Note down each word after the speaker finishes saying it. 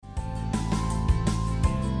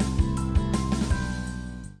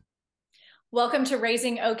Welcome to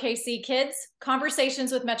Raising OKC Kids,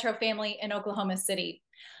 Conversations with Metro Family in Oklahoma City.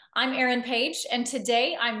 I'm Erin Page, and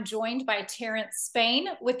today I'm joined by Terrence Spain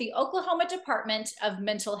with the Oklahoma Department of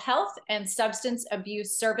Mental Health and Substance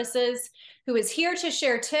Abuse Services, who is here to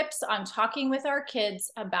share tips on talking with our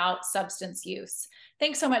kids about substance use.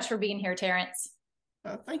 Thanks so much for being here, Terrence.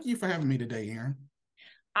 Thank you for having me today, Erin.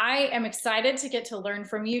 I am excited to get to learn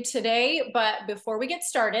from you today, but before we get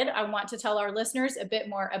started, I want to tell our listeners a bit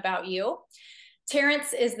more about you.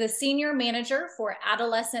 Terrence is the Senior Manager for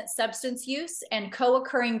Adolescent Substance Use and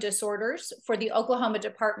Co-occurring Disorders for the Oklahoma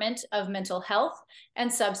Department of Mental Health and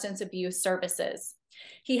Substance Abuse Services.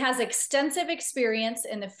 He has extensive experience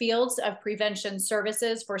in the fields of prevention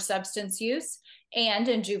services for substance use and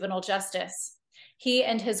in juvenile justice. He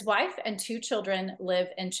and his wife and 2 children live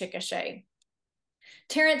in Chickasha.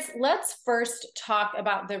 Terrence, let's first talk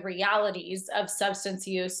about the realities of substance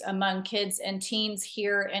use among kids and teens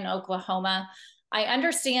here in Oklahoma. I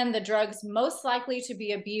understand the drugs most likely to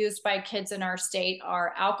be abused by kids in our state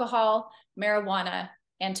are alcohol, marijuana,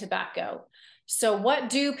 and tobacco. So what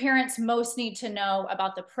do parents most need to know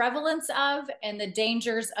about the prevalence of and the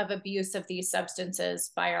dangers of abuse of these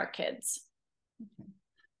substances by our kids?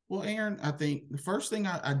 Well, Erin, I think the first thing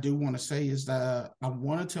I do want to say is that I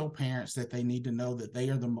want to tell parents that they need to know that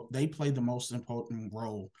they play the most important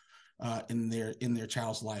role in their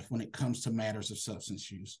child's life when it comes to matters of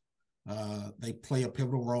substance use. They play a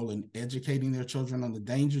pivotal role in educating their children on the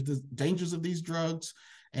dangers of these drugs,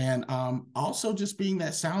 and also just being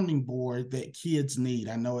that sounding board that kids need.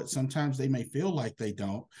 I know sometimes they may feel like they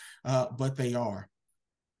don't, but they are.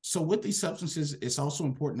 So with these substances, it's also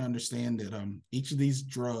important to understand that each of these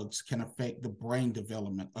drugs can affect the brain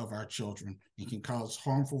development of our children. It can cause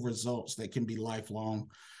harmful results that can be lifelong.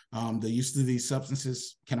 The use of these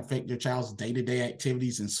substances can affect your child's day-to-day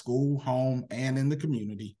activities in school, home, and in the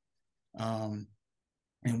community. And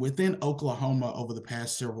within Oklahoma over the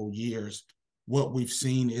past several years, what we've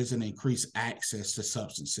seen is an increased access to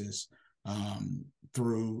substances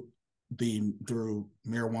through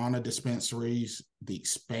marijuana dispensaries, the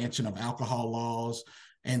expansion of alcohol laws,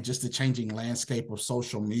 and just the changing landscape of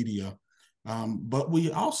social media. But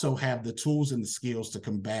we also have the tools and the skills to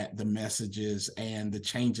combat the messages and the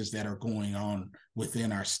changes that are going on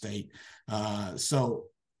within our state.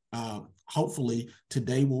 Hopefully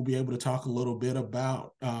today we'll be able to talk a little bit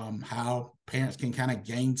about how parents can kind of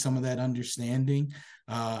gain some of that understanding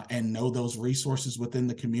and know those resources within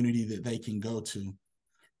the community that they can go to.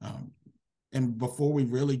 And before we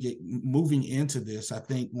really get moving into this, I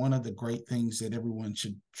think one of the great things that everyone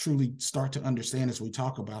should truly start to understand as we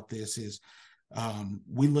talk about this is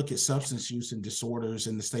we look at substance use and disorders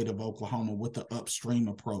in the state of Oklahoma with the upstream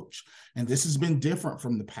approach. And this has been different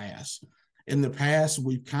from the past. In the past,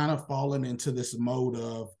 we've kind of fallen into this mode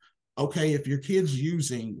of, okay, if your kid's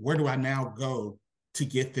using, where do I now go to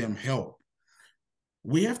get them help?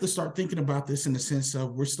 We have to start thinking about this in the sense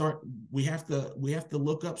of we have to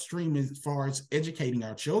look upstream as far as educating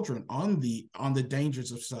our children on the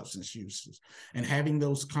dangers of substance uses and having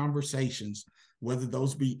those conversations, whether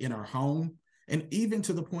those be in our home and even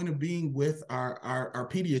to the point of being with our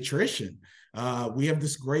pediatrician. We have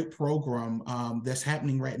this great program that's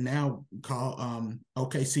happening right now called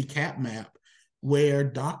OKC Cap Map, where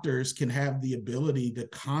doctors can have the ability to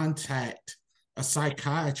contact a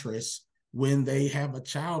psychiatrist when they have a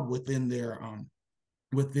child within their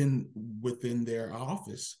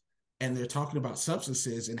office and they're talking about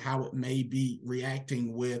substances and how it may be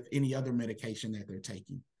reacting with any other medication that they're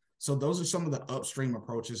taking. So those are some of the upstream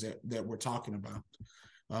approaches that we're talking about.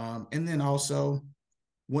 And then also,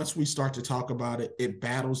 once we start to talk about it, it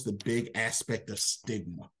battles the big aspect of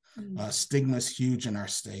stigma. Stigma is huge in our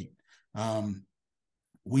state.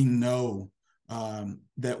 We know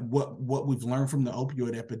that what we've learned from the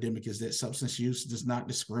opioid epidemic is that substance use does not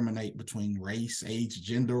discriminate between race, age,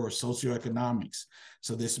 gender, or socioeconomics.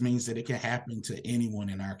 So this means that it can happen to anyone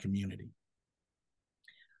in our community.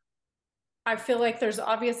 I feel like there's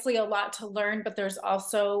obviously a lot to learn, but there's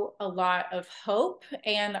also a lot of hope.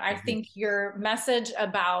 And I think your message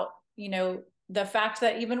about, the fact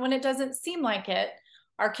that even when it doesn't seem like it,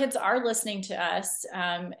 our kids are listening to us,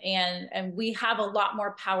 and we have a lot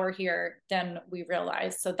more power here than we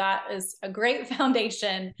realize. So that is a great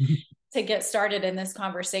foundation to get started in this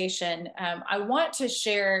conversation. I want to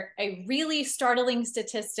share a really startling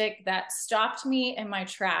statistic that stopped me in my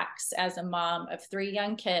tracks as a mom of 3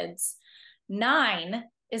 young kids. 9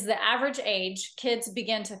 is the average age kids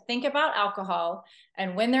begin to think about alcohol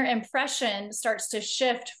and when their impression starts to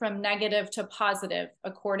shift from negative to positive,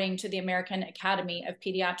 according to the American Academy of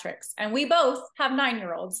Pediatrics. And we both have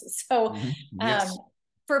 9-year-olds. So yes.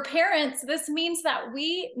 For parents, this means that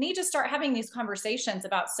we need to start having these conversations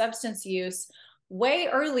about substance use way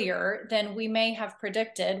earlier than we may have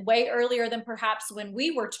predicted, way earlier than perhaps when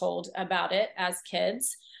we were told about it as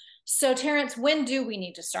kids. So, Terrence, when do we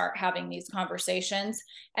need to start having these conversations?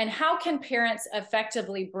 And how can parents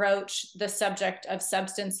effectively broach the subject of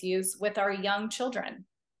substance use with our young children?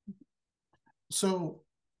 So,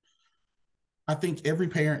 I think every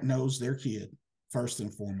parent knows their kid first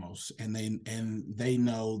and foremost, and they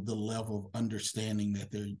know the level of understanding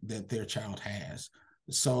that their child has.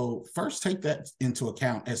 So first, take that into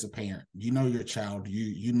account as a parent. You know your child,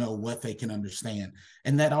 you know what they can understand,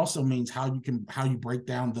 and that also means how you break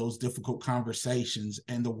down those difficult conversations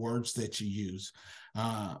and the words that you use.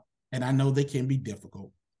 And I know they can be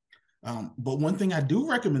difficult. But one thing I do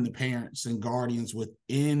recommend to parents and guardians with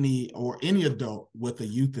any adult with a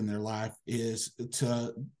youth in their life is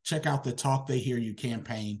to check out the Talk They Hear You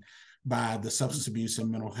campaign by the Substance Abuse and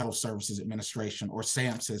Mental Health Services Administration, or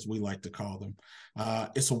SAMPS as we like to call them.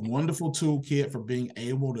 It's a wonderful toolkit for being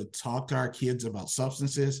able to talk to our kids about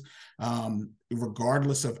substances,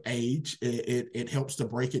 regardless of age. It helps to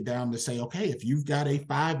break it down to say, okay, if you've got a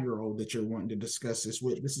 5-year-old that you're wanting to discuss this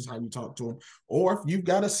with, this is how you talk to them. Or if you've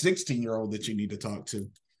got a 16-year-old that you need to talk to.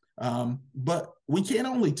 But we can't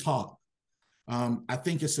only talk. I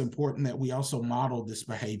think it's important that we also model this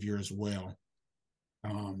behavior as well.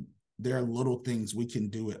 There are little things we can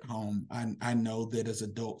do at home. I know that as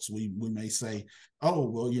adults, we may say, oh,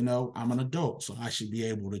 well, I'm an adult, so I should be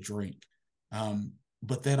able to drink.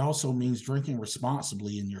 But that also means drinking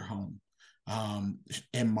responsibly in your home,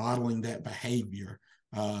 and modeling that behavior,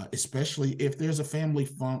 especially if there's a family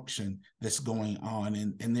function that's going on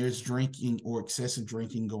and there's drinking or excessive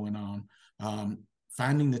drinking going on,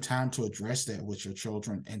 finding the time to address that with your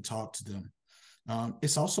children and talk to them.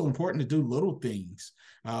 It's also important to do little things.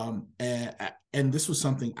 And this was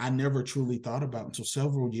something I never truly thought about until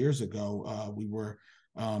several years ago. We were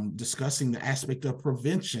discussing the aspect of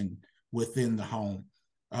prevention within the home.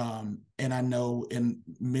 And I know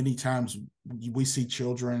many times we see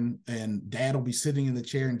children and dad will be sitting in the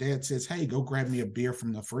chair and dad says, hey, go grab me a beer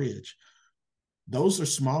from the fridge. Those are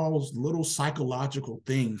small, little psychological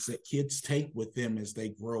things that kids take with them as they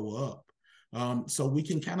grow up. So we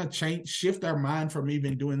can kind of shift our mind from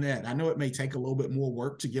even doing that. I know it may take a little bit more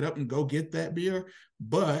work to get up and go get that beer,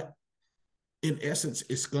 but in essence,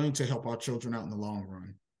 it's going to help our children out in the long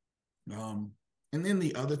run. And then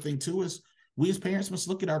the other thing too is we as parents must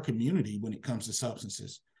look at our community when it comes to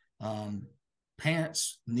substances.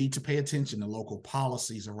 Parents need to pay attention to local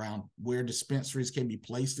policies around where dispensaries can be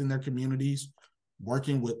placed in their communities,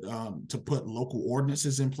 working with to put local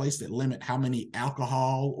ordinances in place that limit how many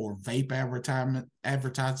alcohol or vape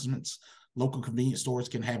advertisements local convenience stores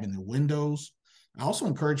can have in their windows. I also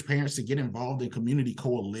encourage parents to get involved in community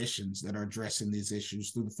coalitions that are addressing these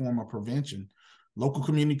issues through the form of prevention. Local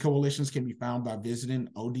community coalitions can be found by visiting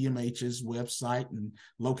ODMH's website and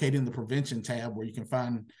locating the prevention tab, where you can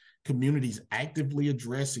find communities actively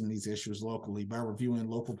addressing these issues locally by reviewing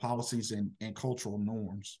local policies and cultural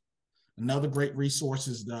norms. Another great resource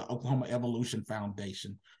is the Oklahoma Evolution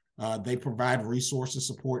Foundation. They provide resources,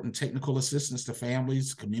 support, and technical assistance to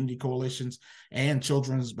families, community coalitions, and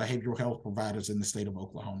children's behavioral health providers in the state of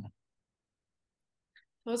Oklahoma.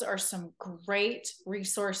 Those are some great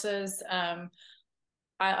resources.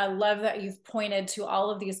 I love that you've pointed to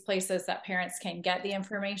all of these places that parents can get the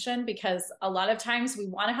information, because a lot of times we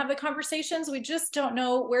want to have the conversations, we just don't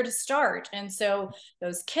know where to start. And so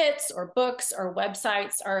those kits or books or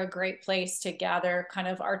websites are a great place to gather kind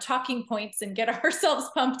of our talking points and get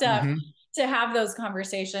ourselves pumped up to have those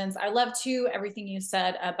conversations. I love too everything you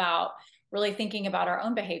said about really thinking about our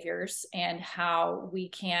own behaviors and how we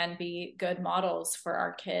can be good models for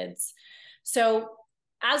our kids. So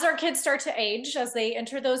as our kids start to age, as they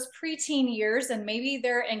enter those preteen years, and maybe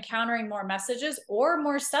they're encountering more messages or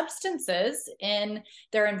more substances in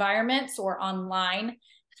their environments or online,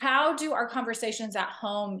 how do our conversations at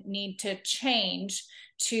home need to change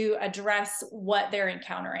to address what they're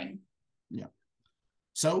encountering? Yeah.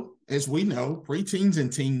 So as we know, preteens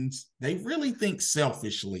and teens, they really think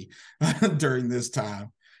selfishly during this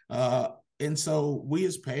time. And so we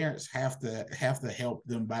as parents have to help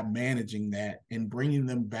them by managing that and bringing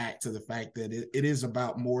them back to the fact that it is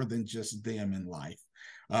about more than just them in life.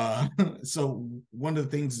 So one of the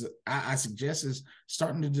things I suggest is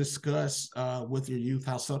starting to discuss with your youth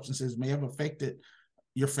how substances may have affected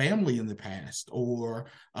your family in the past, or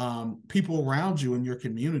people around you in your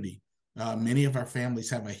community. Many of our families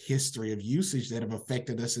have a history of usage that have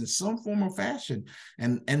affected us in some form or fashion,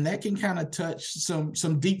 and that can kind of touch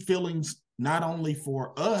some deep feelings not only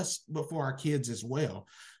for us, but for our kids as well.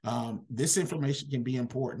 This information can be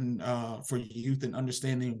important for youth in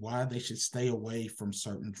understanding why they should stay away from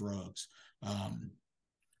certain drugs.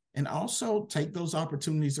 And also take those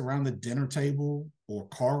opportunities around the dinner table or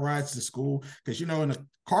car rides to school. Because, in a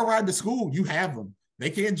car ride to school, you have them. They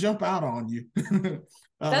can't jump out on you.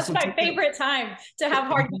 That's my favorite time to have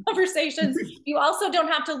hard conversations. You also don't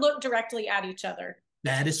have to look directly at each other.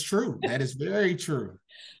 That is true. That is very true.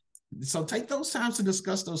 So take those times to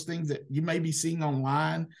discuss those things that you may be seeing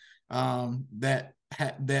online that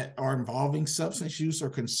are involving substance use or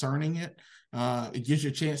concerning it. It gives you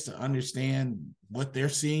a chance to understand what they're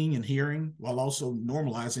seeing and hearing, while also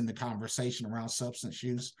normalizing the conversation around substance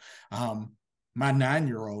use. My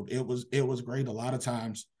 9-year-old, it was great. A lot of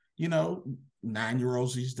times,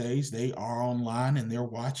 9-year-olds these days, they are online and they're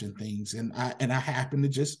watching things, and I happen to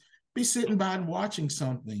just be sitting by and watching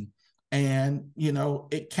something, and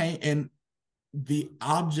it came, and the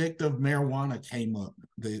object of marijuana came up,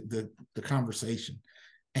 the conversation.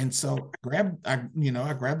 And so I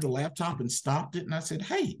grabbed the laptop and stopped it, and I said,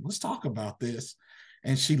 "Hey, let's talk about this."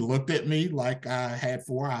 And she looked at me like I had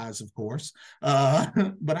 4 eyes, of course.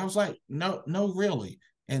 But I was like, no, really.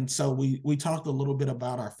 And so we talked a little bit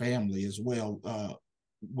about our family as well,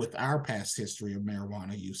 with our past history of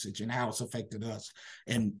marijuana usage and how it's affected us,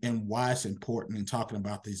 and why it's important in talking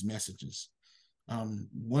about these messages.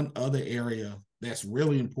 One other area that's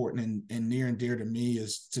really important and near and dear to me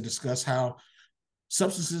is to discuss how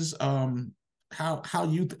substances, how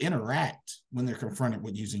youth interact when they're confronted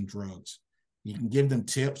with using drugs. You can give them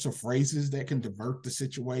tips or phrases that can divert the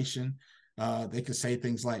situation. They could say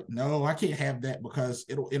things like, "No, I can't have that because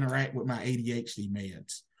it'll interact with my ADHD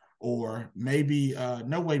meds." Or maybe,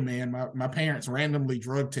 "No way, man, my parents randomly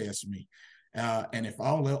drug test me." And if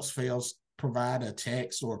all else fails, provide a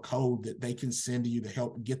text or a code that they can send to you to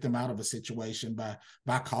help get them out of a situation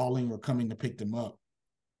by calling or coming to pick them up.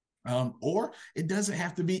 Or it doesn't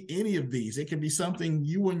have to be any of these. It can be something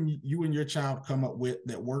you and your child come up with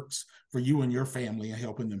that works for you and your family and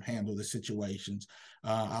helping them handle the situations.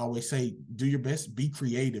 I always say, do your best, be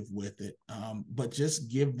creative with it, but just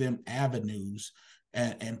give them avenues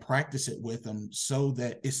and practice it with them so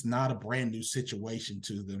that it's not a brand new situation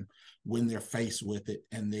to them when they're faced with it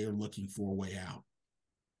and they're looking for a way out.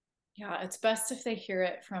 Yeah, it's best if they hear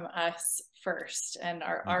it from us first and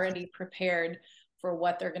are already prepared for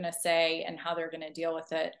what they're going to say and how they're going to deal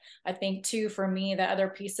with it. I think too, for me, the other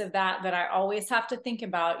piece of that I always have to think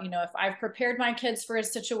about, if I've prepared my kids for a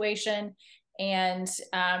situation and,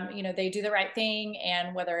 they do the right thing,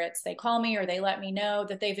 and whether it's they call me or they let me know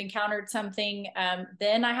that they've encountered something,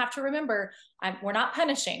 then I have to remember we're not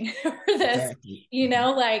punishing for this, Exactly.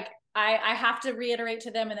 like I have to reiterate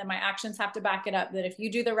to them, and then my actions have to back it up, that if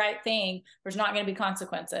you do the right thing, there's not going to be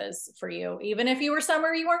consequences for you, even if you were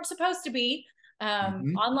somewhere you weren't supposed to be.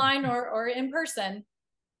 Online or in person.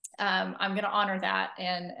 I'm going to honor that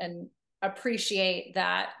and appreciate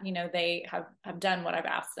that, they have done what I've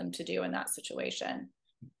asked them to do in that situation.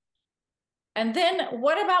 And then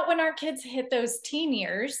what about when our kids hit those teen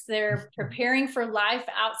years? They're preparing for life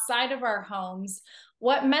outside of our homes.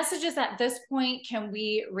 What messages at this point can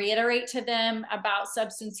we reiterate to them about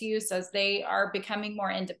substance use as they are becoming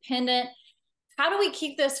more independent? How do we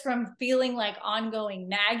keep this from feeling like ongoing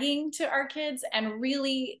nagging to our kids, and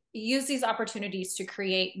really use these opportunities to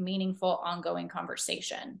create meaningful, ongoing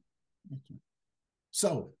conversation?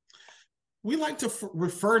 So we like to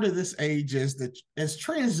refer to this age as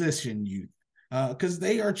transition youth, because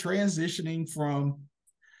they are transitioning from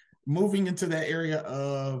moving into that area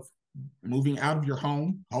of moving out of your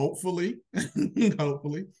home, hopefully,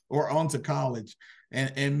 or onto college.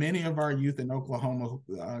 And many of our youth in Oklahoma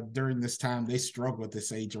during this time, they struggle at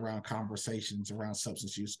this age around conversations around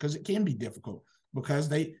substance use, because it can be difficult, because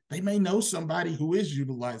they may know somebody who is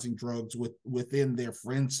utilizing drugs within their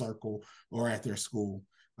friend circle or at their school.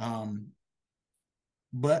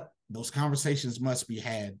 But those conversations must be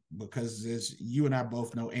had, because as you and I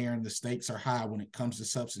both know, Aaron, the stakes are high when it comes to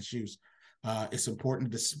substance use. It's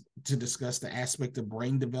important to discuss the aspect of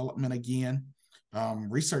brain development again.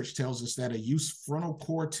 Research tells us that a youth's frontal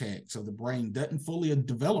cortex of the brain doesn't fully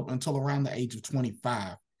develop until around the age of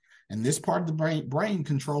 25. And this part of the brain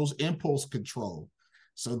controls impulse control.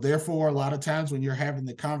 So therefore, a lot of times when you're having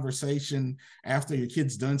the conversation after your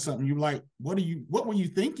kid's done something, you're like, what were you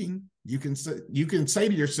thinking? You can say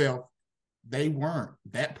to yourself, they weren't.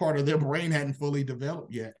 That part of their brain hadn't fully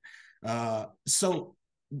developed yet. So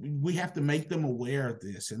we have to make them aware of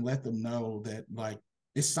this and let them know that, like,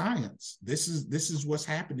 it's science. This is what's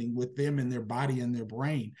happening with them in their body and their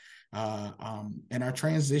brain. And our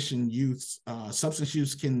transition youth, substance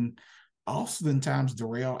use can oftentimes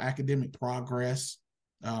derail academic progress,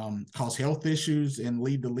 cause health issues, and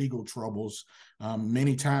lead to legal troubles.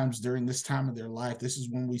 Many times during this time of their life, this is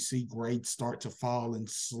when we see grades start to fall and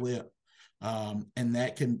slip, and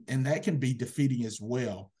that can be defeating as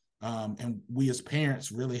well. And we as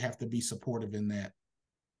parents really have to be supportive in that.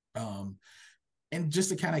 And just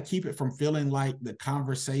to kind of keep it from feeling like the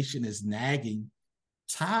conversation is nagging,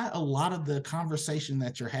 tie a lot of the conversation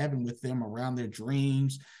that you're having with them around their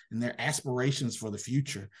dreams and their aspirations for the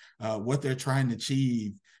future, what they're trying to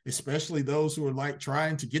achieve, especially those who are like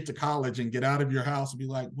trying to get to college and get out of your house and be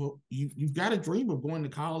like, well, you've got a dream of going to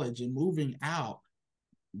college and moving out.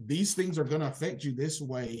 These things are going to affect you this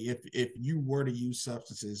way if you were to use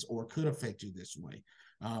substances, or could affect you this way.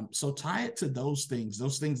 So tie it to those things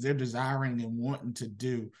they're desiring and wanting to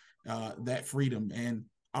do, that freedom. And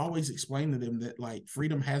always explain to them that like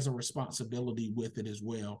freedom has a responsibility with it as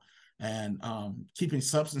well. And keeping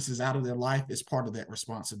substances out of their life is part of that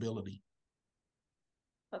responsibility.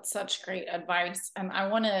 That's such great advice. And I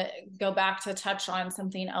want to go back to touch on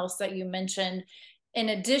something else that you mentioned. In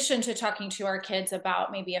addition to talking to our kids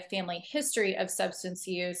about maybe a family history of substance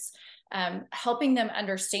use, helping them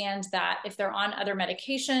understand that if they're on other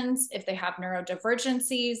medications, if they have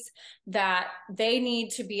neurodivergencies, that they need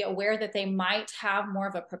to be aware that they might have more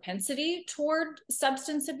of a propensity toward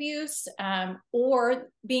substance abuse,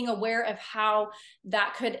 or being aware of how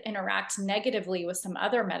that could interact negatively with some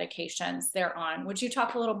other medications they're on. Would you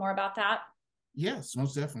talk a little more about that? Yes,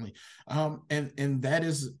 most definitely. And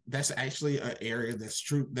that's actually an area that's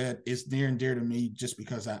true, that is near and dear to me, just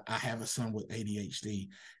because I have a son with ADHD,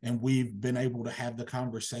 and we've been able to have the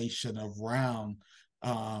conversation around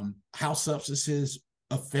how substances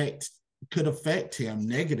could affect him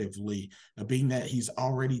negatively, being that he's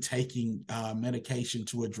already taking medication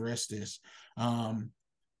to address this. And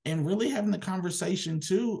really having the conversation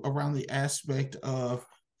too around the aspect of,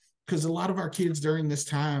 because a lot of our kids during this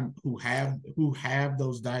time who have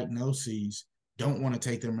those diagnoses don't want to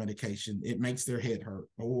take their medication. It makes their head hurt,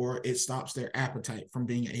 or it stops their appetite from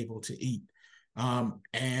being able to eat.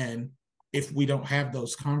 And if we don't have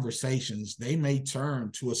those conversations, they may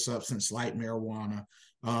turn to a substance like marijuana,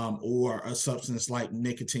 or a substance like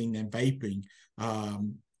nicotine and vaping,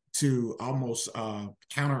 to almost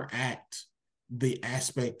counteract the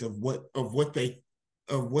aspect of what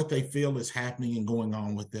they feel is happening and going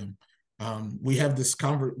on with them. We have this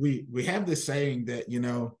we have this saying that,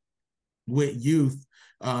 with youth,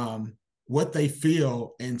 what they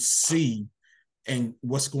feel and see and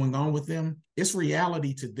what's going on with them, it's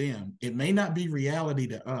reality to them. It may not be reality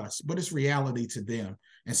to us, but it's reality to them.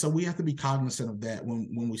 And so we have to be cognizant of that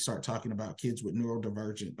when we start talking about kids with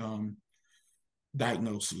neurodivergent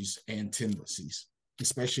diagnoses and tendencies,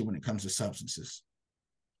 especially when it comes to substances.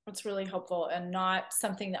 That's really helpful, and not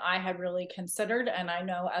something that I had really considered. And I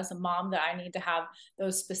know as a mom that I need to have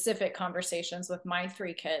those specific conversations with my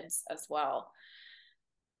 3 kids as well.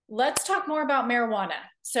 Let's talk more about marijuana.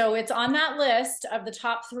 So it's on that list of the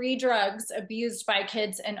top 3 drugs abused by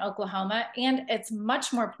kids in Oklahoma, and it's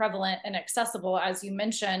much more prevalent and accessible, as you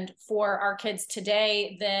mentioned, for our kids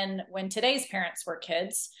today than when today's parents were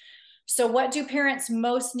kids. So what do parents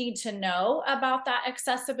most need to know about that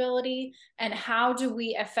accessibility, and how do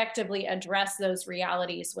we effectively address those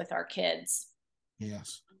realities with our kids?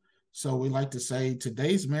 Yes. So we like to say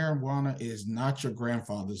today's marijuana is not your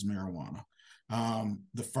grandfather's marijuana.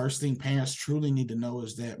 The first thing parents truly need to know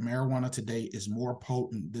is that marijuana today is more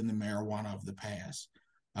potent than the marijuana of the past.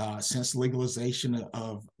 Since legalization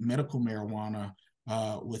of medical marijuana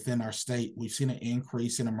within our state, we've seen an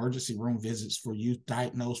increase in emergency room visits for youth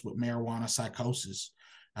diagnosed with marijuana psychosis.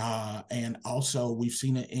 And also we've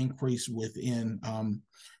seen an increase within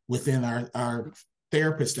our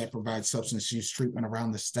therapists that provide substance use treatment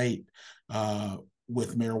around the state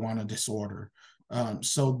with marijuana disorder.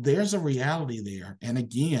 So there's a reality there. And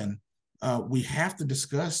again, we have to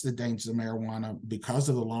discuss the dangers of marijuana because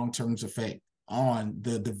of the long-term effect on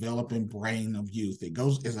the developing brain of youth.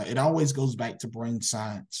 It always goes back to brain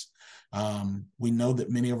science. We know that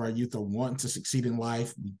many of our youth are wanting to succeed in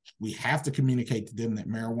life. We have to communicate to them that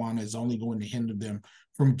marijuana is only going to hinder them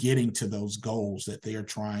from getting to those goals that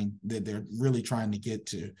they're really trying to get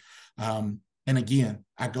to. And again,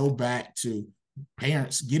 I go back to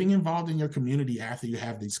parents getting involved in your community after you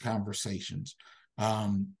have these conversations.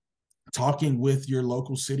 Talking with your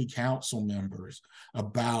local city council members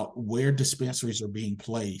about where dispensaries are being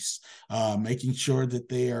placed, making sure that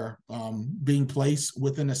they are being placed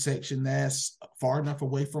within a section that's far enough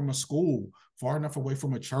away from a school, far enough away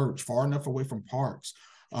from a church, far enough away from parks,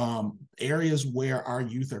 areas where our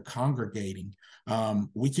youth are congregating.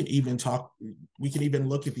 We can even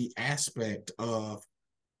look at the aspect of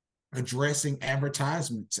addressing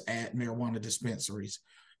advertisements at marijuana dispensaries.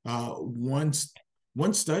 One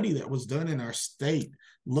study that was done in our state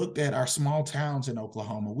looked at our small towns in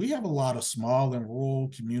Oklahoma. We have a lot of small and rural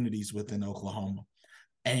communities within Oklahoma.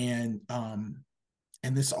 And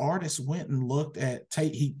this artist went and looked at,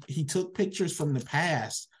 he took pictures from the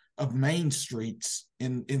past of main streets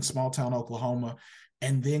in small town Oklahoma,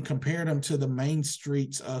 and then compared them to the main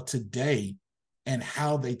streets of today and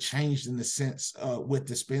how they changed in the sense with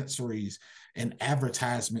dispensaries and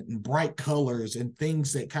advertisement and bright colors and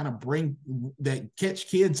things that kind of that catch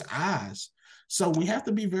kids' eyes. So we have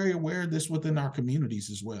to be very aware of this within our communities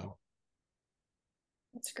as well.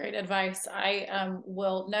 That's great advice. I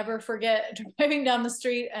will never forget driving down the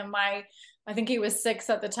street, and I think he was 6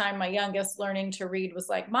 at the time, my youngest, learning to read, was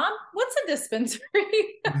like, "Mom, what's a dispensary?"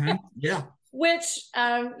 Mm-hmm. Yeah. Which,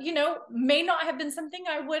 may not have been something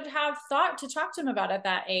I would have thought to talk to him about at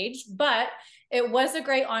that age, but it was a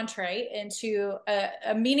great entree into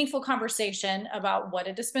a meaningful conversation about what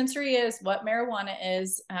a dispensary is, what marijuana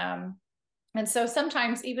is. And so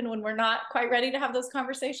sometimes, even when we're not quite ready to have those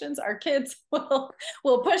conversations, our kids will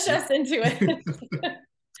push us into it.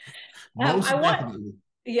 Most definitely.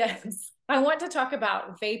 Yes. I want to talk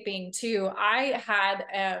about vaping too. I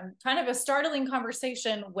had kind of a startling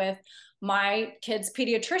conversation with my kid's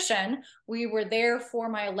pediatrician. We were there for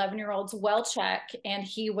my 11-year-old's well check, and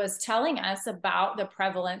he was telling us about the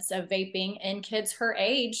prevalence of vaping in kids her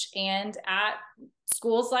age and at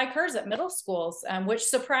schools like hers, at middle schools, which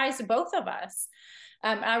surprised both of us.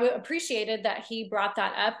 I appreciated that he brought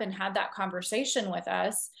that up and had that conversation with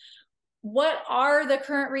us. What are the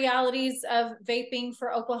current realities of vaping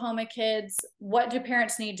for Oklahoma kids? What do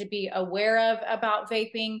parents need to be aware of about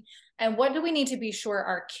vaping? And what do we need to be sure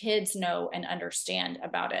our kids know and understand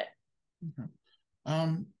about it?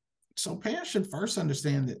 So parents should first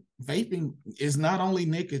understand that vaping is not only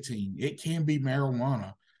nicotine, it can be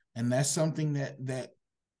marijuana. And that's something that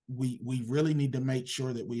we really need to make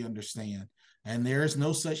sure that we understand. And there is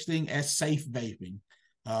no such thing as safe vaping.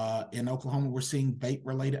 In Oklahoma, we're seeing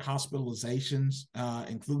vape-related hospitalizations,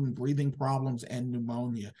 including breathing problems and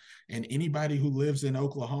pneumonia. And anybody who lives in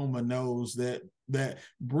Oklahoma knows that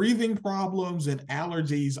breathing problems and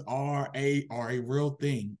allergies are a real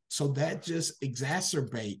thing. So that just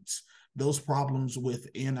exacerbates those problems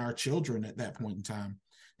within our children at that point in time.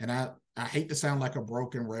 And I hate to sound like a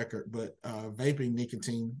broken record, but vaping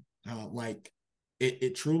nicotine,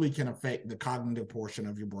 it truly can affect the cognitive portion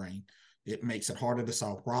of your brain. It makes it harder to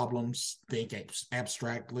solve problems, think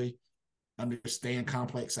abstractly, understand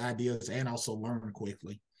complex ideas, and also learn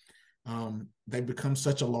quickly. They've become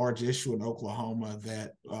such a large issue in Oklahoma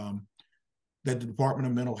that the Department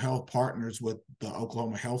of Mental Health partners with the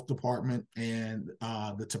Oklahoma Health Department and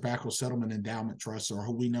the Tobacco Settlement Endowment Trust, or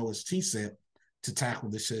who we know as TSET, to tackle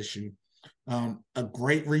this issue. A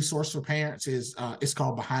great resource for parents is it's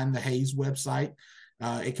called Behind the Haze website.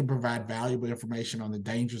 It can provide valuable information on the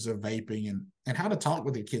dangers of vaping and how to talk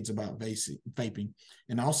with your kids about vaping.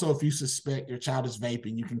 And also, if you suspect your child is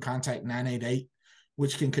vaping, you can contact 988,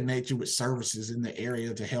 which can connect you with services in the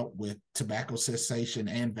area to help with tobacco cessation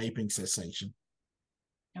and vaping cessation.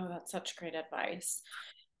 Oh, that's such great advice.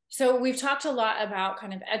 So we've talked a lot about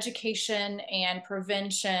kind of education and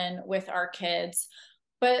prevention with our kids.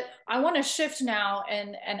 But I want to shift now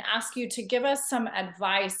and ask you to give us some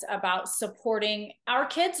advice about supporting our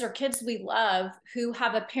kids or kids we love who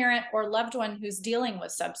have a parent or loved one who's dealing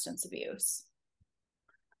with substance abuse.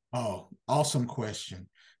 Oh, awesome question.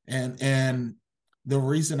 And the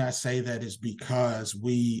reason I say that is because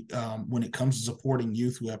we, when it comes to supporting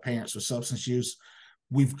youth who have parents with substance use,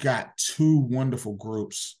 we've got 2 wonderful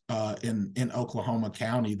groups in Oklahoma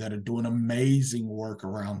County that are doing amazing work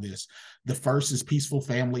around this. The first is Peaceful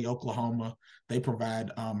Family Oklahoma. They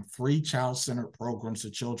provide free child-centered programs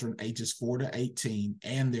to children ages 4 to 18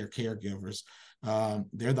 and their caregivers.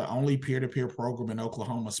 They're the only peer-to-peer program in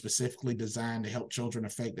Oklahoma specifically designed to help children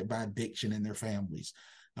affected by addiction and their families.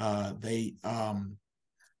 And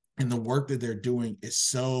the work that they're doing is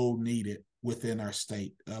so needed within our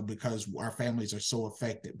state because our families are so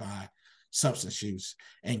affected by substance use,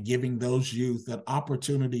 and giving those youth an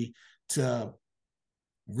opportunity to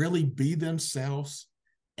really be themselves,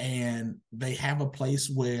 and they have a place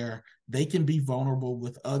where they can be vulnerable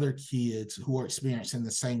with other kids who are experiencing the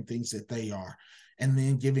same things that they are, and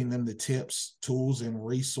then giving them the tips, tools, and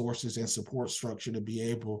resources and support structure to be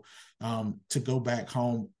able to go back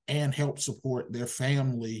home and help support their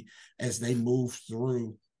family as they move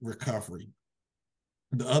through recovery.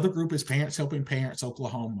 The other group is Parents Helping Parents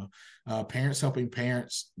Oklahoma. Parents Helping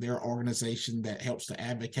Parents, their organization that helps to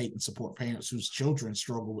advocate and support parents whose children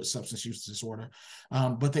struggle with substance use disorder.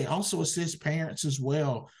 But they also assist parents as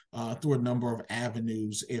well through a number of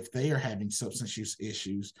avenues if they are having substance use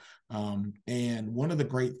issues. And one of the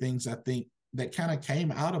great things I think that kind of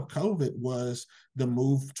came out of COVID was the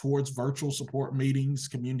move towards virtual support meetings,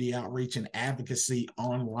 community outreach, and advocacy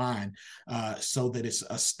online, so that it's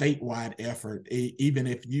a statewide effort. Even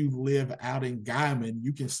if you live out in Guyman,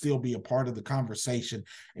 you can still be a part of the conversation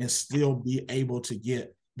and still be able to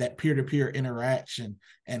get that peer-to-peer interaction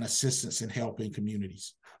and assistance and help in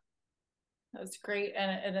communities. That's great.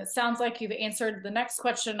 And it sounds like you've answered the next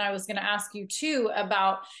question I was going to ask you too,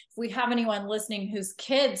 about if we have anyone listening whose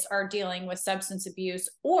kids are dealing with substance abuse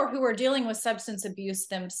or who are dealing with substance abuse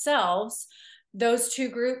themselves. Those two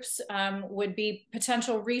groups would be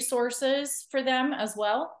potential resources for them as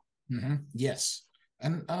well. Mm-hmm. Yes.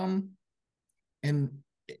 And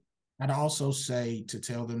I'd also say to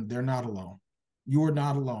tell them they're not alone. You are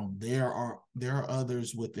not alone. There are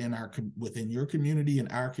others within your community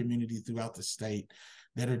and our community throughout the state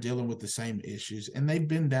that are dealing with the same issues, and they've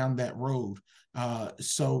been down that road.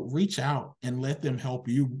 So reach out and let them help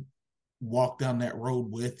you walk down that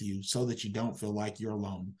road with you, so that you don't feel like you're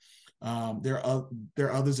alone. There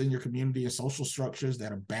are others in your community and social structures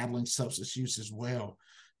that are battling substance use as well.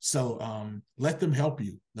 So let them help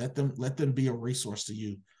you. Let them be a resource to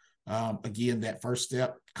you. Again, that first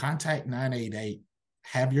step, contact 988,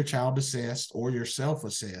 have your child assessed or yourself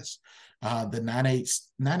assessed. The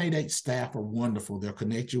 988 staff are wonderful. They'll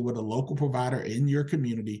connect you with a local provider in your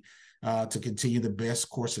community to continue the best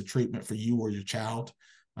course of treatment for you or your child.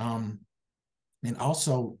 And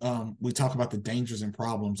also, we talk about the dangers and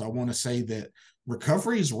problems. I want to say that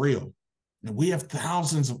recovery is real. And we have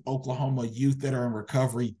thousands of Oklahoma youth that are in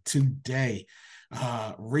recovery today.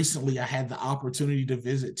 Recently, I had the opportunity to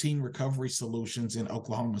visit Teen Recovery Solutions in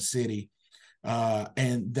Oklahoma City.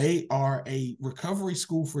 And they are a recovery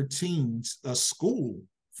school for teens, a school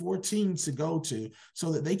for teens to go to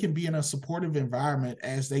so that they can be in a supportive environment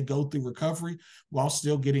as they go through recovery while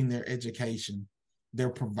still getting their education. They're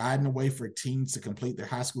providing a way for teens to complete their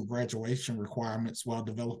high school graduation requirements while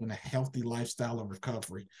developing a healthy lifestyle of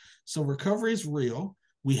recovery. So recovery is real.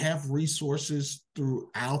 We have resources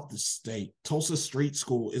throughout the state. Tulsa Street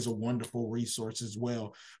School is a wonderful resource as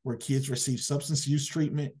well, where kids receive substance use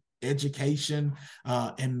treatment, education,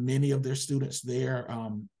 and many of their students there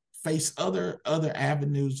face other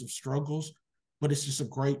avenues of struggles. But it's just a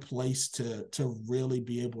great place to really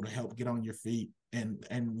be able to help get on your feet and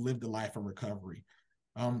live the life of recovery.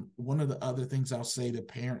 One of the other things I'll say to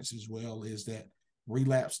parents as well is that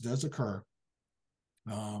relapse does occur.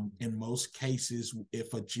 In most cases,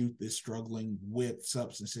 if a youth is struggling with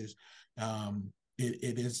substances,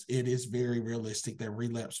 it is very realistic that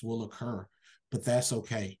relapse will occur, but that's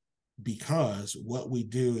okay, because what we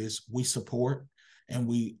do is we support and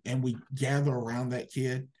we gather around that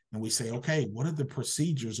kid and we say, okay, what are the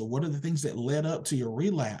procedures or what are the things that led up to your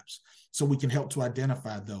relapse, so we can help to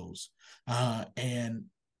identify those,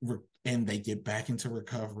 and they get back into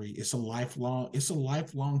recovery. It's a lifelong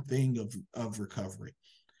thing of recovery,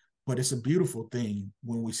 but it's a beautiful thing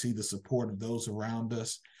when we see the support of those around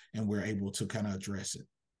us and we're able to kind of address it.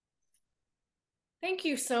 Thank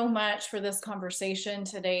you so much for this conversation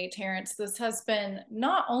today, Terrence. This has been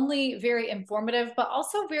not only very informative, but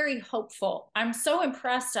also very hopeful. I'm so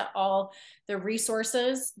impressed at all the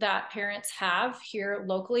resources that parents have here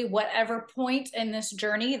locally, whatever point in this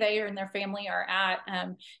journey they and their family are at.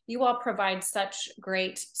 You all provide such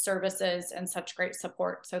great services and such great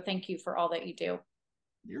support. So thank you for all that you do.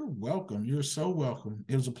 You're welcome. You're so welcome.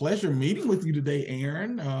 It was a pleasure meeting with you today,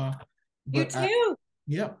 Aaron. You too.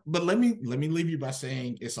 Yeah, but let me leave you by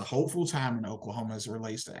saying it's a hopeful time in Oklahoma as it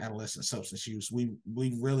relates to adolescent substance use. We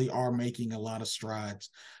really are making a lot of strides.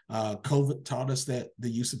 COVID taught us that the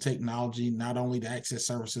use of technology, not only to access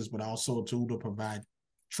services, but also a tool to provide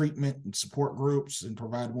treatment and support groups and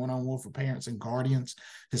provide one-on-one for parents and guardians,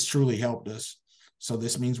 has truly helped us. So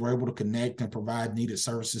this means we're able to connect and provide needed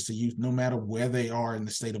services to youth no matter where they are in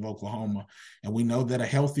the state of Oklahoma. And we know that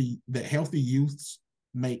healthy youths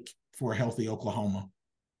make for a healthy Oklahoma.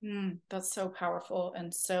 That's so powerful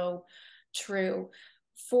and so true.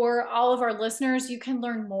 For all of our listeners, you can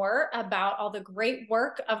learn more about all the great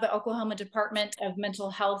work of the Oklahoma Department of Mental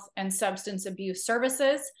Health and Substance Abuse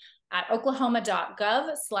Services at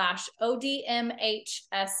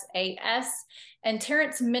oklahoma.gov/ODMHSAS. And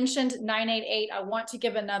Terrence mentioned 988. I want to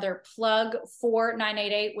give another plug for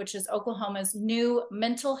 988, which is Oklahoma's new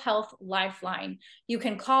mental health lifeline. You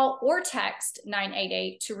can call or text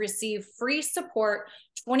 988 to receive free support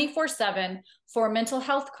 24/7 for mental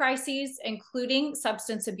health crises, including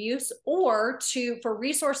substance abuse, or for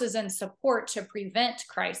resources and support to prevent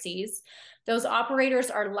crises. Those operators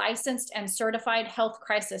are licensed and certified health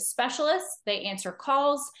crisis specialists. They answer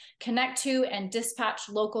calls, connect to and dispatch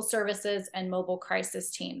local services and mobile crisis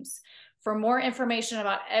teams. For more information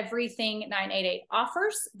about everything 988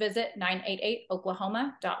 offers, visit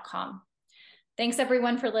 988oklahoma.com. Thanks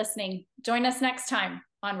everyone for listening. Join us next time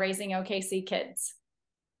on Raising OKC Kids.